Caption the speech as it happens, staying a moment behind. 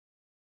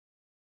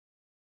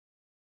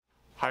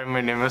Hi,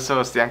 my name is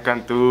Sebastian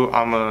Cantu.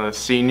 I'm a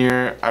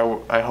senior.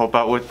 I help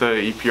out with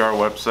the EPR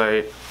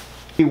website.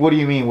 What do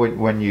you mean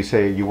when you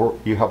say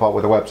you help out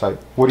with a website?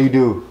 What do you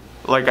do?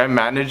 Like, I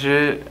manage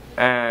it,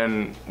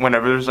 and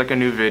whenever there's like a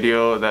new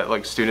video that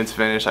like students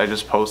finish, I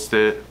just post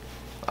it.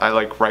 I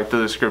like write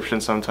the description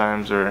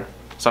sometimes, or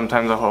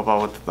sometimes I help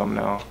out with the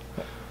thumbnail.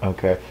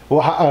 Okay.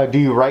 Well, do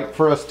you write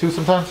for us too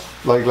sometimes?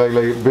 Like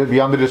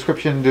beyond the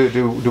description,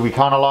 do we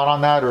count a lot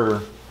on that,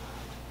 or?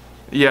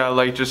 Yeah,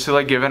 like just to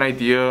like give an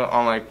idea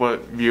on like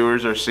what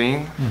viewers are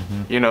seeing.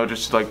 You know,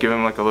 just to, like give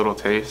them like a little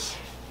taste.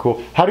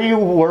 Cool. How do you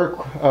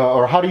work,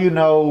 or how do you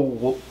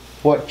know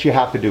what you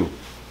have to do?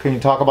 Can you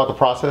talk about the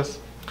process?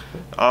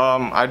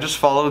 I just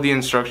follow the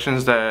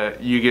instructions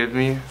that you give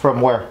me.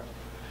 From where?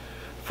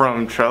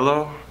 From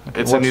Trello.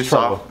 It's What's a new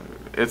Trello?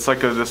 It's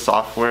like the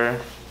software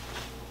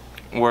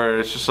where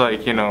it's just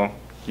like, you know,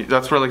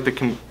 that's where like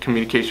the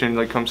communication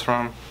like comes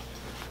from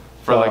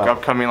for like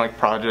upcoming like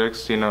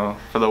projects, you know,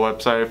 for the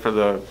website, for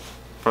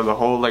the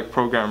whole like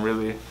program,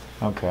 really.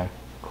 Okay.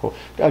 Cool.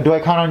 Do I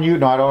count on you?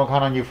 No, I don't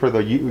count on you for the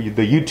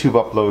YouTube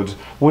uploads.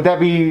 Would that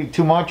be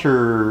too much,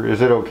 or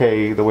is it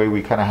okay the way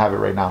we kind of have it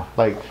right now?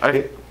 Like,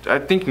 I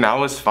think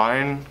now is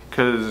fine,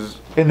 because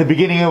in the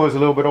beginning it was a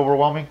little bit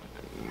overwhelming.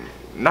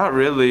 Not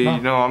really. No?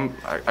 You know,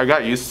 I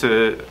got used to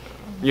it.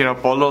 You know,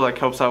 Polo like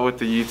helps out with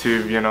the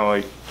YouTube. You know,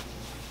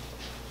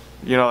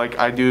 like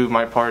I do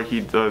my part,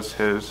 he does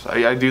his.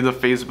 I do the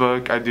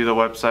Facebook, I do the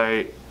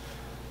website.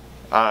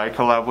 I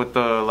collab with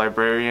the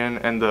librarian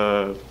and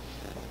the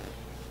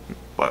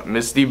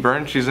Miss D.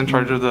 Byrne. She's in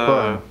charge of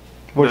the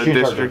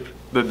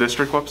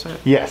district website.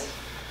 Yes.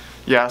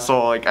 Yeah,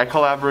 so like I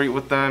collaborate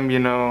with them. You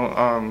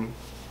know,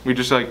 we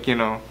just like, you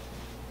know.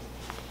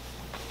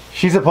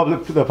 She's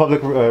the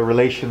public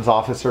relations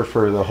officer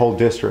for the whole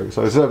district,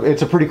 so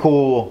it's a pretty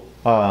cool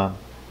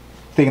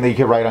thing that you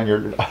can write on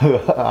your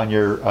on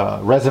your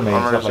resume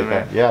and stuff like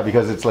that. Yeah,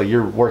 because it's like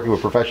you're working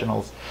with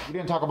professionals. We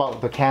didn't talk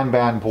about the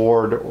Kanban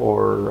board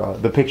or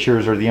the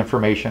pictures or the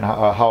information,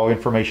 how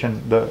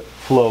information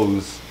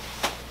flows.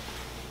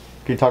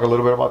 Can you talk a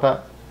little bit about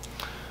that?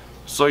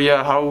 So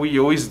yeah, how we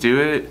always do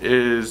it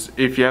is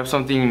if you have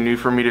something new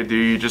for me to do,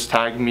 you just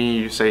tag me,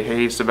 you say,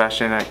 hey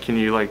Sebastian, can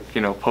you like,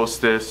 you know, post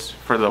this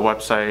for the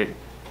website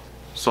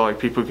so like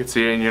people could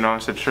see it, and you know, I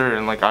said sure,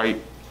 and like I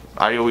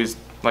always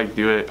like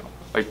do it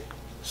like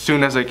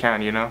soon as I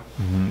can, you know.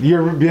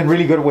 You're being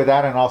really good with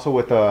that, and also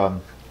with the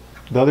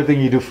other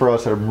thing you do for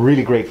us that I'm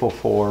really grateful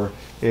for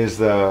is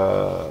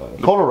the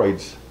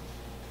Polaroids.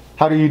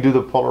 How do you do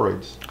the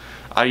Polaroids?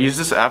 I use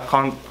this app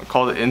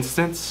called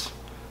Instance,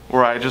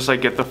 where I just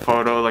like get the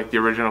photo, like the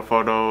original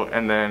photo,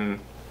 and then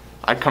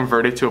I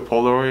convert it to a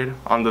Polaroid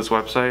on this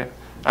website.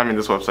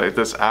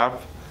 This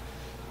app,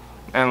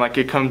 and like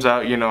it comes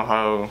out, you know,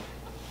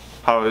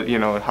 how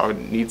it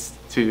needs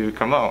to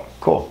come out.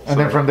 Cool. And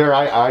then from there,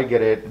 I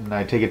get it and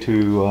I take it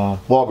to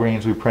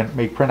Walgreens. We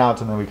make printouts,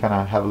 and then we kind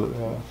of have a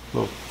little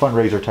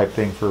fundraiser type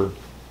thing for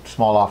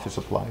small office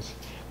supplies.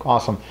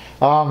 Awesome.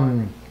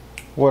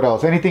 What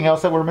else? Anything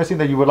else that we're missing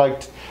that you would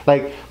like?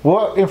 Like,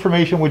 what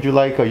information would you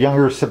like a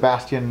younger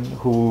Sebastian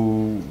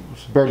who's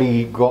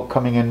barely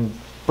coming in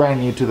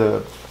brand new to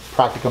the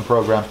practicum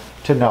program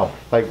to know?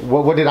 Like,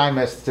 what did I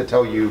miss to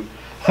tell you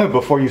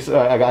before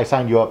I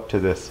signed you up to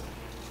this?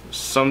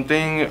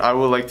 Something I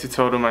would like to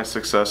tell to my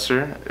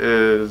successor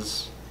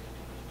is,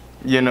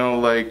 you know,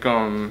 like,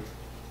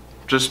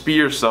 just be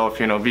yourself,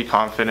 you know, be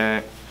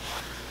confident.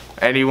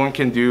 Anyone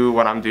can do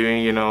what I'm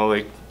doing, you know,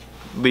 like,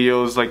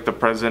 Leo's like the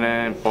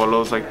president,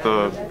 Polo's like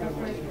the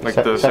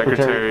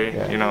secretary,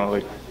 yeah. You know,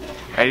 like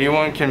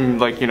anyone can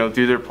like, you know,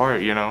 do their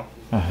part, you know.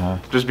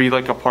 Just be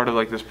like a part of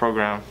like this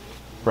program.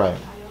 Right.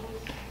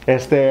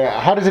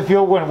 How does it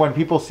feel when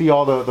people see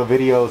all the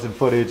videos and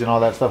footage and all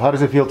that stuff? How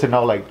does it feel to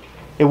know like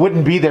it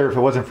wouldn't be there if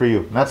it wasn't for you?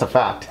 And that's a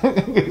fact.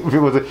 If it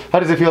was, how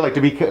does it feel like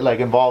to be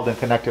like involved and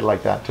connected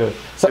like that to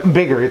something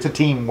bigger? It's a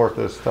team worth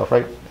of stuff,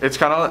 right? It's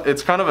kind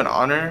of an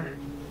honor,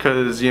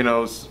 because you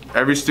know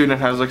every student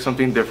has like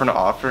something different to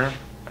offer,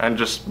 and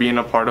just being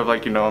a part of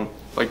like, you know,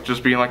 like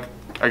just being like,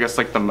 I guess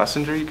like the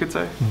messenger, you could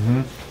say.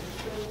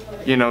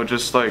 You know,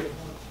 just like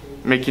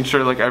making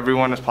sure like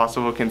everyone as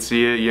possible can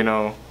see it, you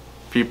know,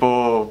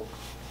 people,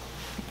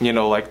 you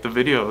know, like the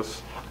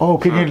videos. Oh,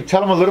 can you tell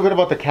them a little bit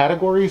about the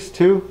categories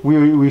too?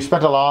 We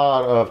spent a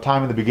lot of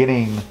time in the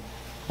beginning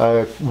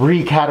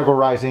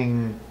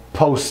recategorizing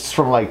posts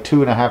from like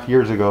 2.5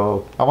 years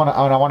ago. I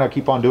want to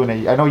keep on doing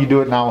it. I know you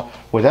do it now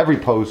with every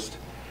post,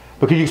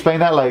 but can you explain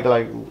that?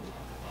 Like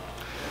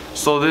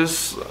so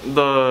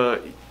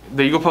the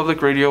Eagle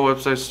Public Radio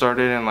website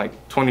started in like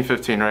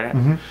 2015,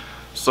 right?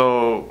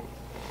 So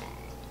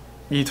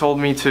he told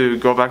me to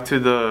go back to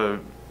the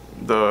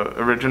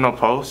original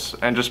post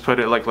and just put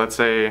it like, let's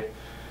say,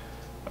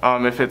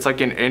 if it's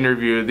like an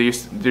interview,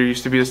 there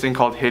used to be this thing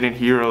called Hidden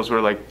Heroes, where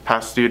like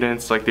past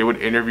students, like they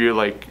would interview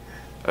like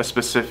a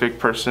specific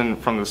person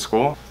from the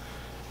school,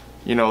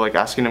 you know, like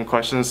asking them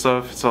questions and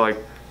stuff. So like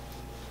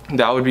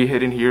that would be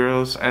Hidden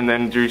Heroes. And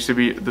then there used to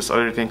be this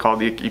other thing called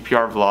the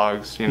EPR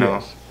vlogs, you know.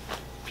 Yes.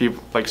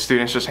 people, like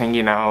students just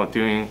hanging out,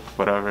 doing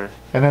whatever.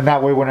 And then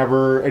that way,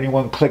 whenever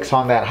anyone clicks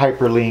on that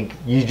hyperlink,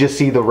 you just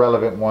see the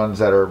relevant ones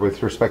that are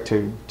with respect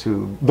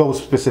to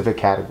those specific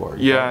categories.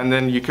 Yeah, right? and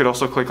then you could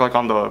also click like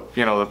on the,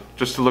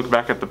 just to look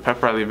back at the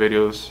pep rally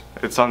videos.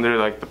 It's under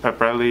like the pep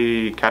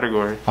rally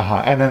category.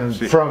 And then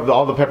from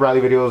all the pep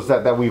rally videos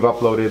that we've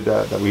uploaded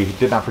that we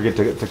did not forget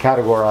to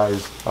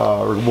categorize,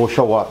 will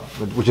show up,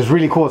 which is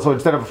really cool. So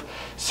instead of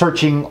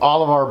searching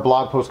all of our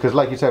blog posts, because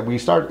like you said,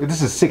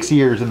 this is 6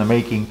 years in the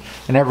making,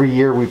 and every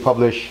year we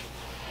publish,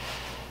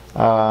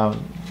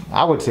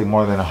 I would say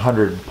more than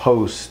 100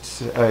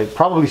 posts. It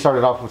probably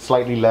started off with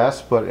slightly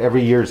less, but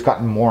every year it's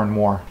gotten more and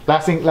more.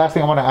 Last thing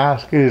I want to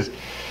ask is,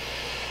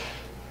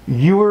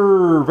 you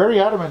were very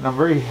adamant, and I'm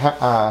very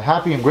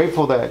happy and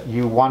grateful that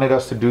you wanted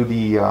us to do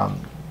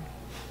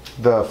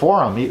the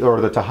forum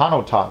or the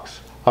Tejano talks.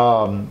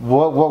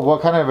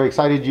 What kind of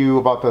excited you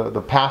about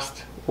the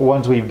past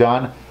ones we've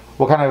done?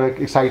 What kind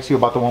of excites you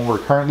about the one we're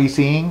currently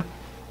seeing?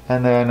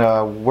 And then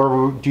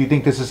where do you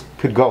think this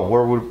could go?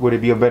 Where would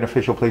it be a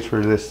beneficial place for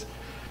this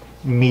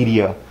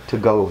media to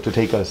go, to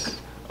take us?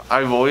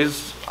 I've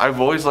always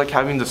liked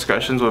having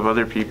discussions with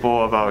other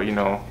people about,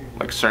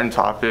 like certain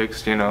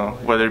topics,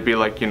 whether it be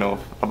like,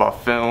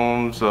 about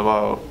films,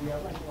 about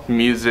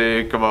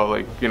music, about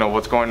like,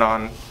 what's going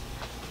on.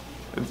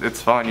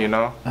 It's fun,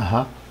 Like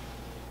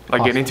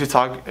awesome. getting to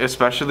talk,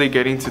 especially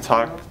getting to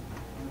talk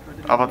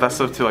about that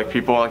stuff to like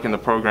people like in the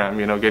program,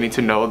 getting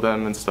to know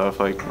them and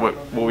stuff, like what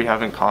we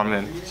have in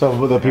common.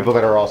 So the people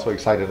that are also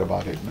excited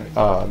about it,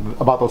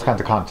 about those kinds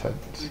of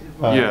contents.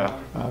 Yeah.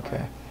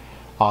 Okay.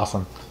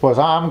 Awesome. Well,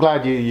 I'm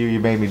glad you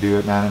made me do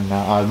it, man. And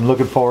I'm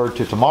looking forward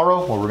to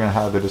tomorrow, where we're going to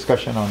have the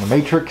discussion on the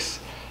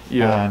Matrix.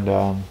 Yeah.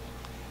 And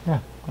yeah,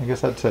 I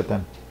guess that's it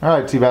then. All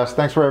right, Sebastian.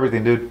 Thanks for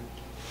everything, dude.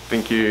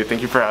 Thank you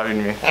for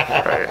having me.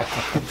 All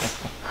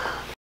right.